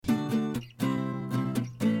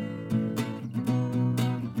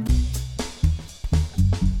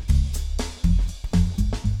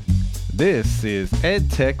This is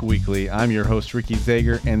EdTech Weekly. I'm your host, Ricky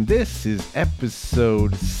Zager, and this is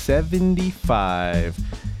episode 75.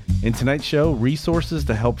 In tonight's show, resources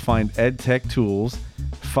to help find EdTech tools,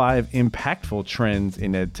 5 impactful trends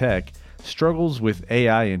in EdTech, struggles with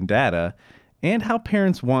AI and data, and how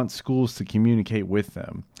parents want schools to communicate with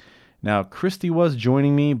them. Now, Christy was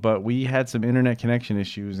joining me, but we had some internet connection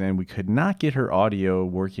issues and we could not get her audio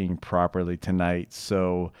working properly tonight.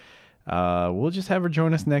 So we'll just have her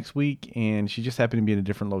join us next week. And she just happened to be in a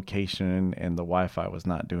different location and the Wi-Fi was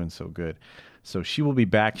not doing so good. So she will be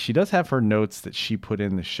back. She does have her notes that she put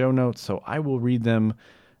in the show notes, so I will read them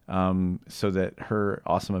so that her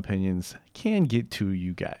awesome opinions can get to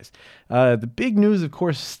you guys. The big news, of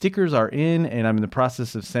course, stickers are in and I'm in the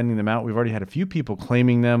process of sending them out. We've already had a few people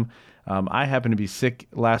claiming them. I happened to be sick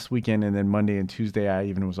last weekend, and then Monday and Tuesday I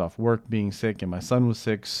even was off work being sick, and my son was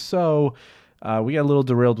sick. So we got a little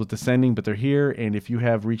derailed with the sending, but they're here. And if you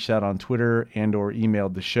have reached out on Twitter and or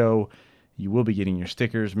emailed the show, you will be getting your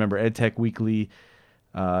stickers. Remember, edtechweekly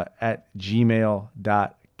at gmail.com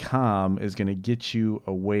is going to get you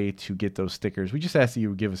a way to get those stickers. We just ask that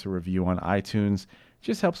you give us a review on iTunes. It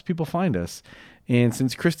just helps people find us. And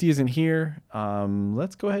since Christy isn't here,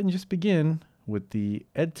 let's go ahead and just begin with the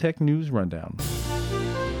EdTech News Rundown.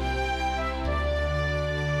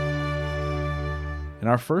 In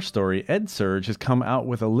our first story, EdSurge has come out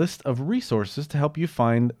with a list of resources to help you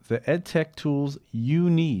find the EdTech tools you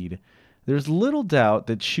need. There's little doubt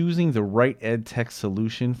that choosing the right EdTech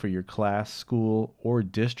solution for your class, school, or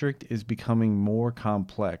district is becoming more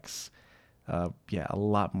complex. A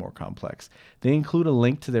lot more complex. They include a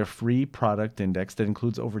link to their free product index that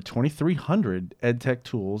includes over 2,300 EdTech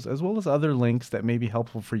tools, as well as other links that may be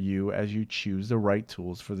helpful for you as you choose the right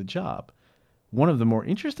tools for the job. One of the more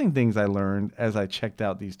interesting things I learned as I checked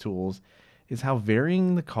out these tools is how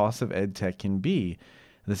varying the cost of EdTech can be.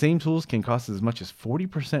 The same tools can cost as much as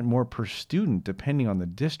 40% more per student, depending on the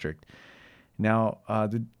district. Now,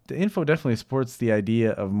 the info definitely supports the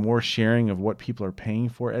idea of more sharing of what people are paying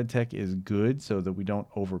for EdTech is good so that we don't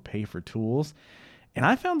overpay for tools. And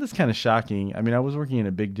I found this kind of shocking. I mean, I was working in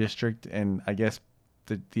a big district, and I guess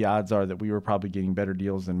the odds are that we were probably getting better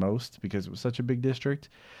deals than most because it was such a big district.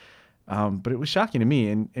 But it was shocking to me.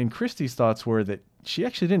 And Christy's thoughts were that she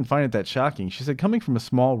actually didn't find it that shocking. She said coming from a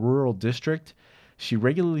small rural district, she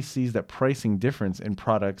regularly sees that pricing difference in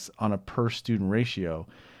products on a per student ratio.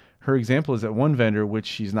 Her example is that one vendor, which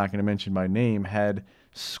she's not going to mention by name, had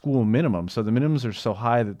school minimum. So the minimums are so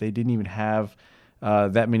high that they didn't even have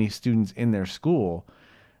that many students in their school.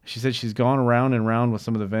 She said she's gone around and around with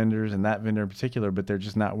some of the vendors, and that vendor in particular, but they're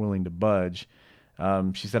just not willing to budge.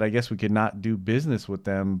 She said, I guess we could not do business with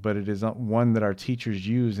them, but it is one that our teachers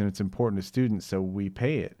use and it's important to students, so we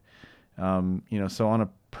pay it. So on a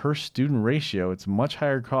per student ratio, it's much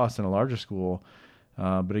higher cost in a larger school.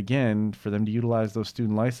 But again, for them to utilize those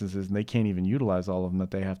student licenses, and they can't even utilize all of them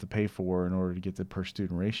that they have to pay for in order to get the per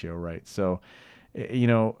student ratio right. So,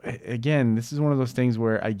 again, this is one of those things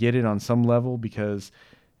where I get it on some level because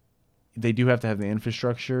they do have to have the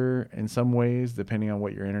infrastructure in some ways, depending on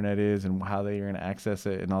what your internet is and how they're going to access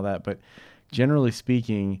it and all that. But generally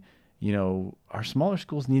speaking, our smaller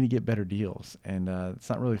schools need to get better deals. And it's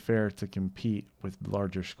not really fair to compete with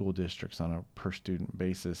larger school districts on a per student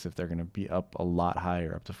basis if they're going to be up a lot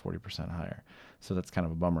higher, up to 40% higher. So that's kind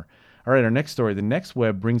of a bummer. All right, our next story. The Next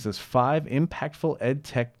Web brings us 5 impactful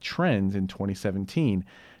EdTech trends in 2017.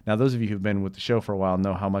 Now, those of you who've been with the show for a while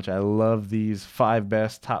know how much I love these 5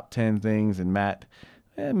 best top 10 things. And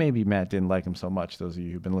maybe Matt didn't like them so much, those of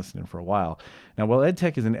you who've been listening for a while. Now, while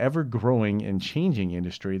EdTech is an ever-growing and changing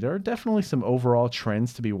industry, there are definitely some overall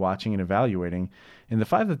trends to be watching and evaluating. And the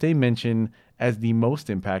 5 that they mention as the most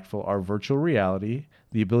impactful are virtual reality,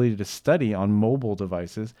 the ability to study on mobile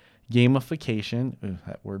devices, gamification,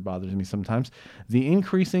 that word bothers me sometimes, the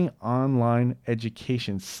increasing online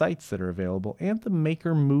education sites that are available, and the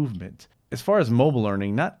maker movement. As far as mobile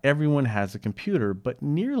learning, not everyone has a computer, but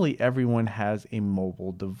nearly everyone has a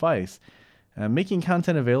mobile device. Making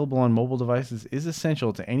content available on mobile devices is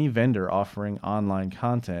essential to any vendor offering online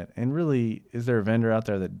content. And really, is there a vendor out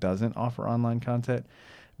there that doesn't offer online content?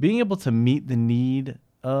 Being able to meet the need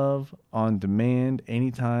of on-demand,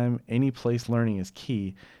 anytime, any place learning is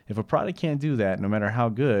key. If a product can't do that, no matter how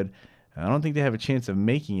good, I don't think they have a chance of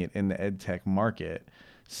making it in the EdTech market.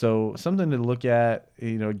 So something to look at,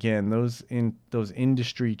 again, those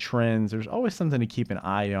industry trends, there's always something to keep an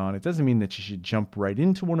eye on. It doesn't mean that you should jump right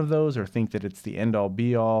into one of those or think that it's the end all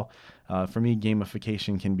be all. For me,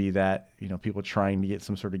 gamification can be that, people trying to get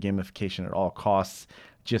some sort of gamification at all costs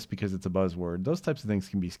just because it's a buzzword. Those types of things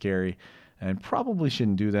can be scary and probably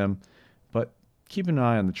shouldn't do them. But keeping an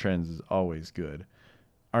eye on the trends is always good.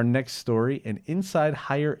 Our next story, an Inside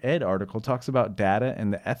Higher Ed article, talks about data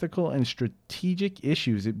and the ethical and strategic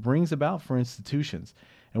issues it brings about for institutions.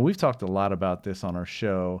 And we've talked a lot about this on our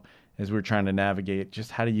show as we're trying to navigate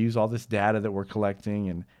just how to use all this data that we're collecting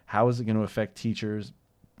and how is it going to affect teachers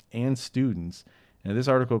and students. And this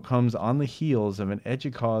article comes on the heels of an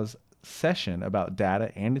EDUCAUSE session about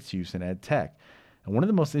data and its use in ed tech. And one of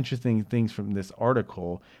the most interesting things from this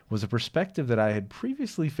article was a perspective that I had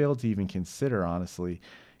previously failed to even consider, honestly.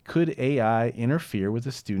 Could AI interfere with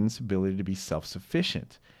a student's ability to be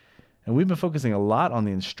self-sufficient? And we've been focusing a lot on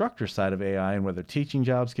the instructor side of AI and whether teaching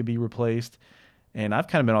jobs could be replaced. And I've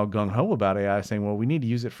kind of been all gung-ho about AI, saying, well, we need to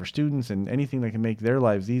use it for students and anything that can make their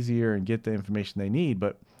lives easier and get the information they need.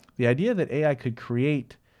 But the idea that AI could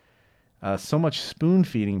create so much spoon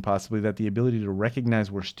feeding, possibly, that the ability to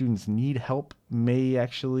recognize where students need help may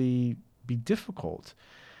actually be difficult.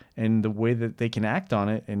 And the way that they can act on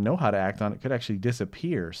it and know how to act on it could actually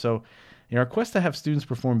disappear. So, our quest to have students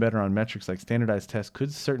perform better on metrics like standardized tests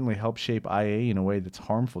could certainly help shape IA in a way that's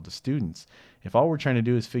harmful to students. If all we're trying to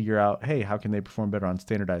do is figure out, hey, how can they perform better on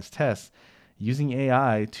standardized tests, using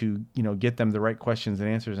AI to, get them the right questions and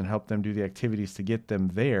answers and help them do the activities to get them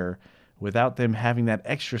there without them having that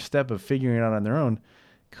extra step of figuring it out on their own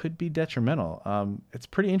could be detrimental. It's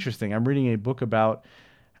pretty interesting. I'm reading a book about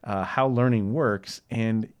how learning works,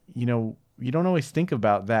 and you don't always think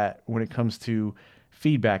about that when it comes to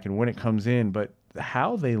feedback and when it comes in, but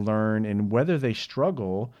how they learn and whether they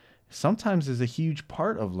struggle sometimes is a huge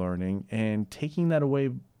part of learning, and taking that away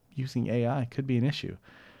using AI could be an issue.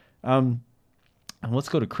 And let's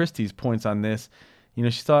go to Christy's points on this.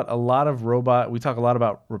 She thought we talk a lot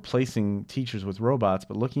about replacing teachers with robots,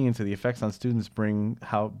 but looking into the effects on students bring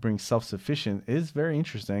self-sufficient is very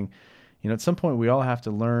interesting. At some point we all have to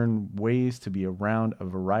learn ways to be around a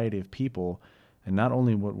variety of people and not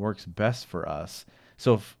only what works best for us.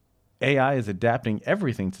 So if AI is adapting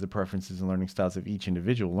everything to the preferences and learning styles of each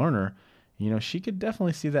individual learner, she could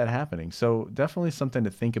definitely see that happening. So definitely something to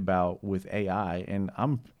think about with AI. And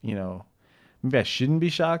maybe I shouldn't be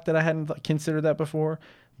shocked that I hadn't considered that before,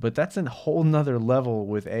 but that's a whole nother level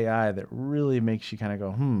with AI that really makes you kind of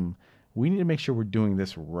go, we need to make sure we're doing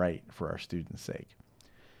this right for our students' sake.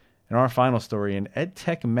 And our final story, an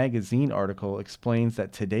EdTech Magazine article explains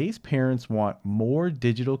that today's parents want more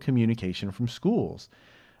digital communication from schools.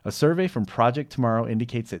 A survey from Project Tomorrow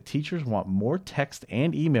indicates that teachers want more text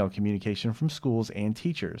and email communication from schools and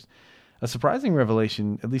teachers. A surprising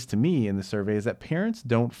revelation, at least to me in the survey, is that parents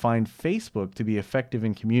don't find Facebook to be effective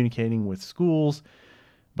in communicating with schools,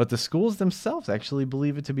 but the schools themselves actually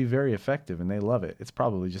believe it to be very effective, and they love it. It's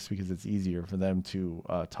probably just because it's easier for them to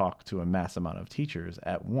talk to a mass amount of teachers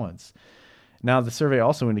at once. Now, the survey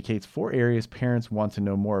also indicates 4 areas parents want to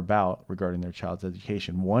know more about regarding their child's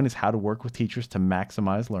education. One is how to work with teachers to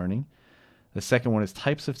maximize learning. The second one is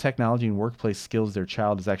types of technology and workplace skills their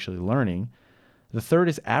child is actually learning. The third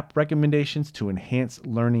is app recommendations to enhance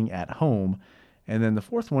learning at home. And then the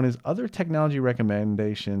fourth one is other technology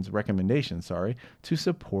recommendations, to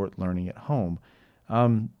support learning at home.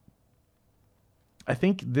 I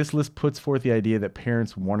think this list puts forth the idea that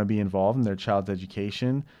parents want to be involved in their child's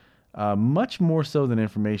education, much more so than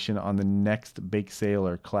information on the next bake sale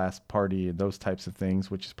or class party and those types of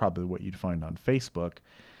things, which is probably what you'd find on Facebook.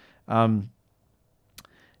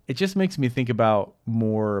 It just makes me think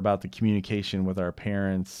more about the communication with our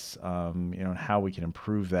parents, and how we can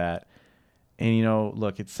improve that. And,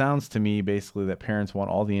 look, it sounds to me basically that parents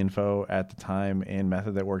want all the info at the time and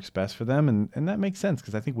method that works best for them. And that makes sense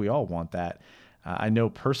because I think we all want that. I know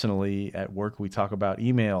personally at work we talk about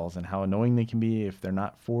emails and how annoying they can be if they're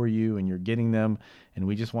not for you and you're getting them. And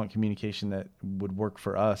we just want communication that would work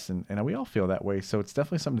for us. And we all feel that way. So it's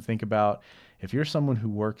definitely something to think about. If you're someone who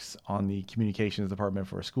works on the communications department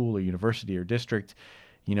for a school or university or district,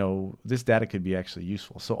 this data could be actually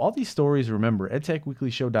useful. So all these stories, remember,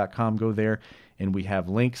 edtechweeklyshow.com, go there and we have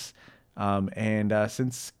links.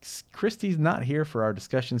 Since Christy's not here for our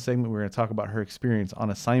discussion segment, we're going to talk about her experience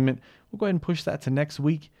on assignment. We'll go ahead and push that to next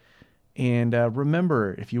week. And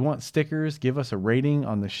remember, if you want stickers, give us a rating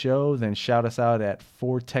on the show, then shout us out at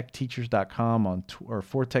 4techteachers.com or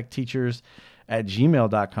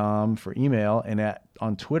 4techteachers@gmail.com for email, and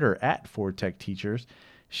on Twitter at 4techteachers.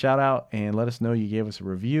 Shout out and let us know you gave us a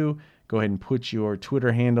review. Go ahead and put your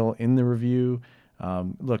Twitter handle in the review.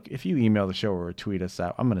 Look, if you email the show or tweet us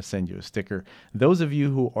out, I'm going to send you a sticker. Those of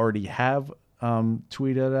you who already have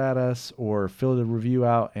tweeted at us or filled a review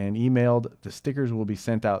out and emailed, the stickers will be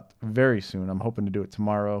sent out very soon. I'm hoping to do it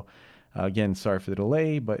tomorrow. Again, sorry for the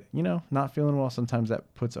delay, but not feeling well. Sometimes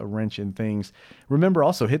that puts a wrench in things. Remember,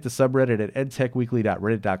 also hit the subreddit at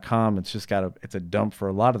edtechweekly.reddit.com. It's just it's a dump for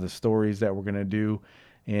a lot of the stories that we're going to do.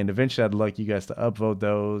 And eventually I'd like you guys to upvote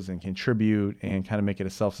those and contribute and kind of make it a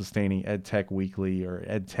self-sustaining EdTech Weekly or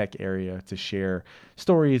EdTech area to share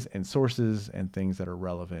stories and sources and things that are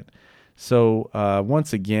relevant. So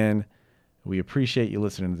once again, we appreciate you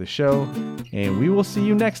listening to the show, and we will see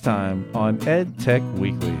you next time on EdTech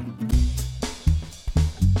Weekly.